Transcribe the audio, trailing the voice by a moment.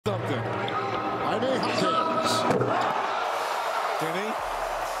Something. Jaime Jaquez. Kenny?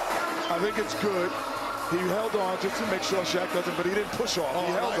 I think it's good. He held on just to make sure Shaq doesn't, but he didn't push off.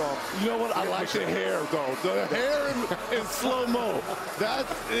 He held on. You know what? I like the hair, though. The hair in slow-mo.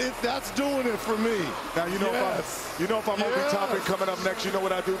 That's doing it for me. Now, you know, if I'm over Toppin coming up next, you know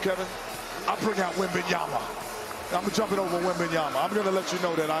what I do, Kevin? I bring out Wembanyama. I'm jumping over Wembanyama. I'm going to let you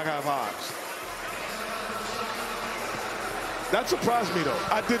know that I have eyes. That surprised me, though.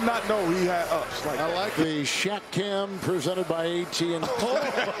 I did not know he had ups. Like I like the Shaq Cam presented by AT&T.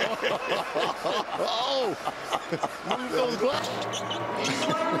 Oh! Move those glasses.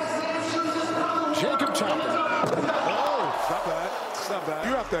 Jacob Toppin. Oh, it's not bad. It's not bad.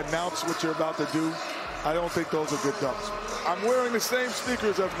 You have to announce what you're about to do. I don't think those are good dunks. I'm wearing the same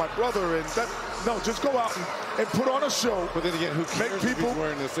sneakers as my brother, and no, just go out and put on a show. But then again, who cares make people if he's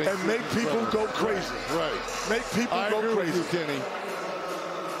wearing the same and make people go crazy. Right. Make people go crazy. With you, Kenny.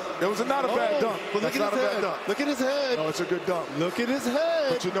 It was not a bad dunk. But look at his head. Look at his head. No, it's a good dunk. Look at his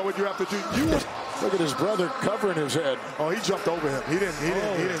head. But you know what you have to do? Look at his brother covering his head. Oh, he jumped over him. He didn't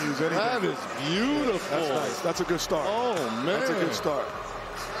use anything. That is beautiful. That's nice. That's a good start. Oh man. That's a good start.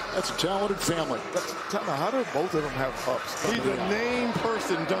 That's a talented family. How do both of them have ups? He's a named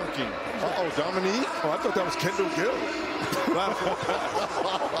person dunking. Uh-oh, Dominique? Oh, I thought that was Kendall Gill.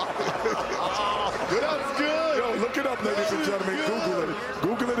 That's good. Yo, look it up, ladies and gentlemen. Google it.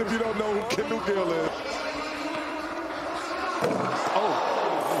 Google it if you don't know who Kendall Gill is. Oh,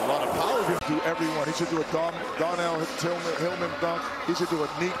 a lot of power to everyone. He should do a Darnell Hillman dunk. He should do a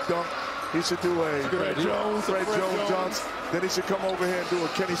neat dunk. He should do a Fred Jones dunk. Then he should come over here and do a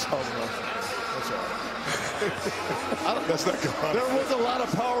Kenny. Oh, no. That's all right. That's not good. There was a lot of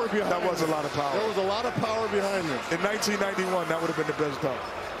power behind That was a lot of power. There was a lot of power behind this. In 1991, that would have been the best dunk.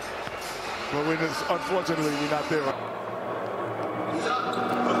 But unfortunately, we're not there.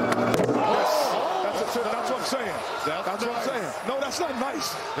 That's what I'm saying. That's what I'm saying. No, that's not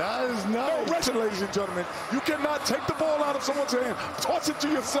nice. That is nice. No, listen, ladies and gentlemen. You cannot take the ball out of someone's hand, toss it to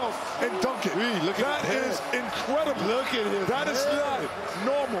yourself, and dunk it. That is incredible. Look at him. That is not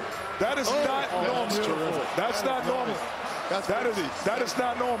normal. That is not normal. That's not normal. That is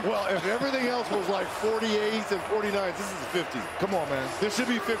not normal. Well, if everything else was like 48s and 49s, this is 50. Come on, man. This should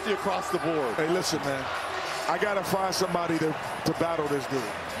be 50 across the board. Hey, listen, man. I got to find somebody to battle this dude.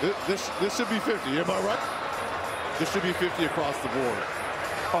 This should be 50. Am I right? This should be 50 across the board.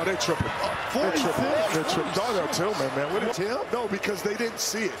 Oh, they're tripping. They're tripping. Darnell Tillman, man. What Tim? No, because they didn't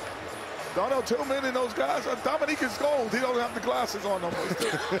see it. Darnell Tillman and those guys. Dominique is gold. He don't have the glasses on no more.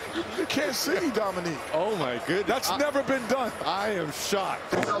 You can't see Dominique. Oh, my goodness. That's never been done. I am shocked.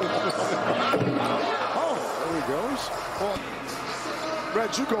 Oh, there he goes. Well,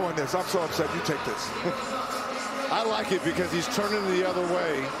 Red, you go on this. I'm so upset. You take this. I like it because he's turning the other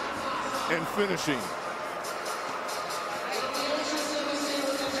way and finishing.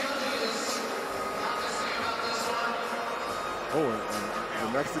 Oh, the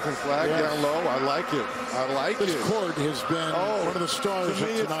Mexican flag down low. I like it. I like it. This court has been one of the stars to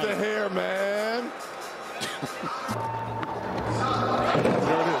me, of tonight. it's the hair, man.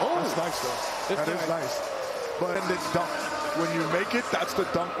 There it is. That's nice, though. That is nice. But the dunk, when you make it, that's the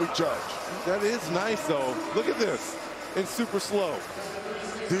dunk we judge. That is nice, though. Look at this. It's super slow.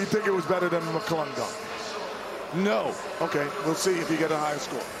 Do you think it was better than the McClung dunk? No. Okay, we'll see if you get a higher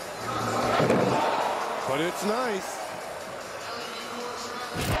score. But it's nice.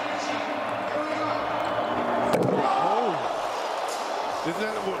 Oh. Isn't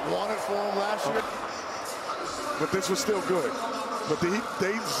that what won it for him last year? But this was still good. But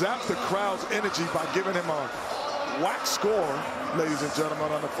they zapped the crowd's energy by giving him a whack score, ladies and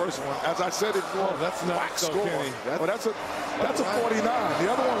gentlemen, on the first one. As I said it before, that's not whack so score. Kenny. That's a 49.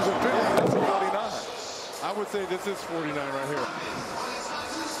 The other one was a 50. That's a 49. I would say this is 49 right here.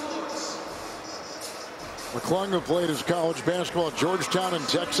 McClung, who played his college basketball at Georgetown and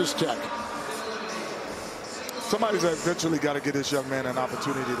Texas Tech. Somebody's eventually got to get this young man an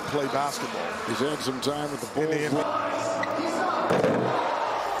opportunity to play basketball. He's had some time with the Bulls.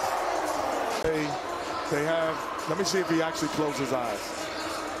 They have. Let me see if he actually closed his eyes.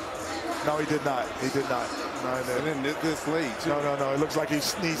 No, he did not. He did not. No, and then this late, too. No. It looks like he's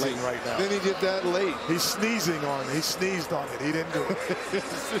sneezing right now. Then he did that late. He's sneezing on it. He sneezed on it. He didn't do it.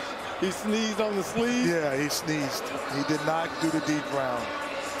 He sneezed on the sleeve? Yeah, he sneezed. He did not do the deep round.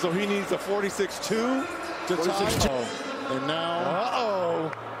 So he needs a 46-2 to tie. And now...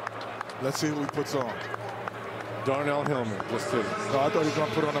 Uh-oh. Let's see who he puts on. Darnell Hillman. Just kidding. No, I thought he was going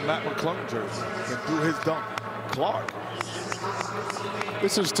to put on a Mac McClung jersey and do his dunk. Clark.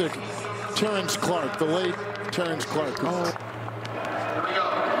 This is to Terrence Clark, the late Terrence Clark. Oh.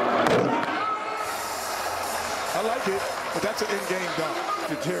 I like it, but that's an in-game dunk.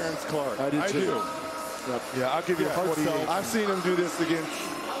 To Terrence Clark. I do too. Yep. Yeah, I'll give you a 48. I've seen him do this against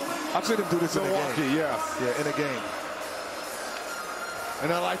Milwaukee, in a game. yes. Yeah, in a game.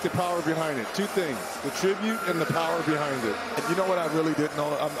 And I like the power behind it. Two things, the tribute and the power behind it. And you know what I really didn't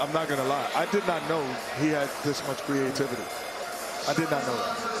know? I'm not going to lie. I did not know he had this much creativity. I did not know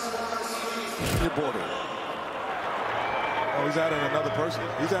that. You're boarding. Oh, he's adding another person.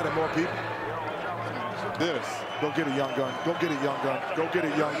 He's adding more people. This. Go get a young gun. Go get a young gun. Go get a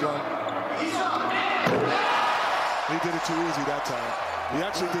young gun. He did it too easy that time. He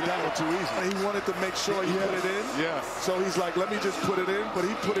actually did that one too easy. He wanted to make sure he put it in. Yes. So he's like, let me just put it in. But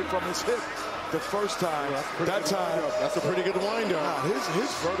he put it from his hip the first time. That's a pretty good wind up. Nah,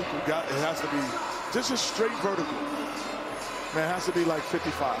 his vertical it has to be just a straight vertical. Man, it has to be like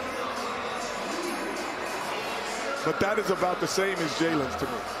 55. But that is about the same as Jaylen's to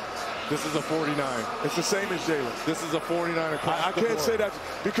me. This is a 49. It's the same as Jaylen. This is a 49 across I can't say that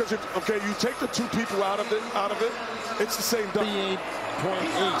because you take the two people out of it, it's the same dunk.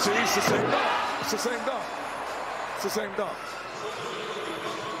 58.8. See, it's the same dunk. It's the same dunk. It's the same dunk.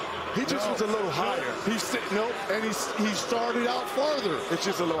 He just was a little higher. And he started out farther. It's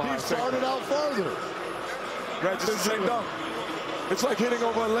just a little higher. He started out farther. Right, it's the same dunk. It's like hitting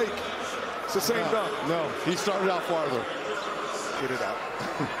over a lake. It's the same dunk. No, he started out farther. Get it out.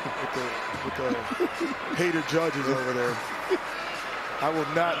 with the hater judges over there. I will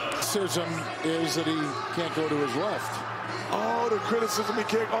not. Criticism is that he can't go to his left. Oh, the criticism he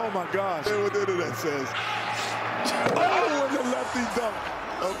can't. Oh my gosh. What the internet says. Oh, and the lefty dunk.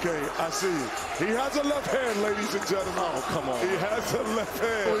 Okay, I see you. He has a left hand, ladies and gentlemen. Oh, come on. He has a left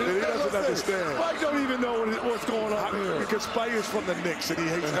hand, and he doesn't understand. Spike don't even know what's going on here. Because Spike is from the Knicks, and he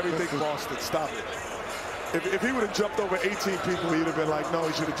hates everything Boston. Stop it. If he would have jumped over 18 people, he'd have been like, no,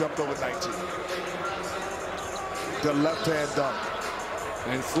 he should have jumped over 19. The left-hand dunk.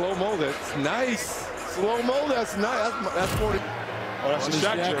 And slow-mo, that's nice. Slow-mo, that's nice. That's 40. Oh, that's a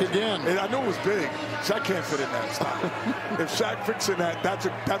Shaq jersey. Again. And I knew it was big. Shaq can't fit in that. Stop it. If Shaq fits in that, that's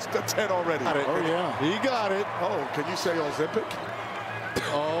the 10 already. Oh, yeah. He got it. Oh, can you say Ozempic?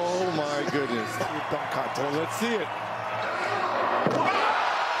 Oh, my goodness. Dunk contest. Well, let's see it.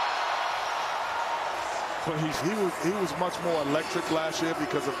 But he was much more electric last year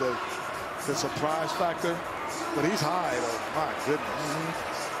because of the surprise factor. But he's high, though. My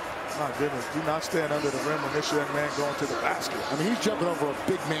goodness. My goodness. Do not stand under the rim when this young man going to the basket. I mean, he's jumping over a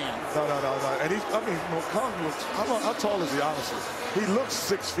big man. No. And McClung looks, how tall is he, honestly? He looks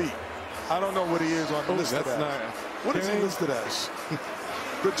 6 feet. I don't know what he is on the list of that. Nice. What is he listed as?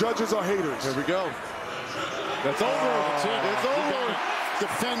 The judges are haters. Here we go. That's over. It's over.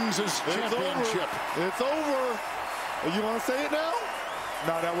 Defends his championship. It's over. You want to say it now?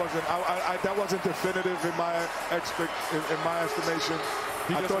 No, that wasn't. That wasn't definitive in my estimation.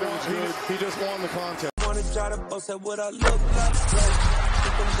 I thought it was good. He just won the contest. Wanna try to boast at what I look like.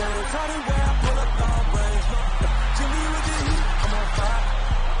 Keep them down, try to wear, I pull up long range. Jimmy with the heat, I'm on fire.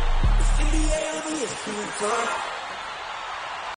 It's NBA, it's too far.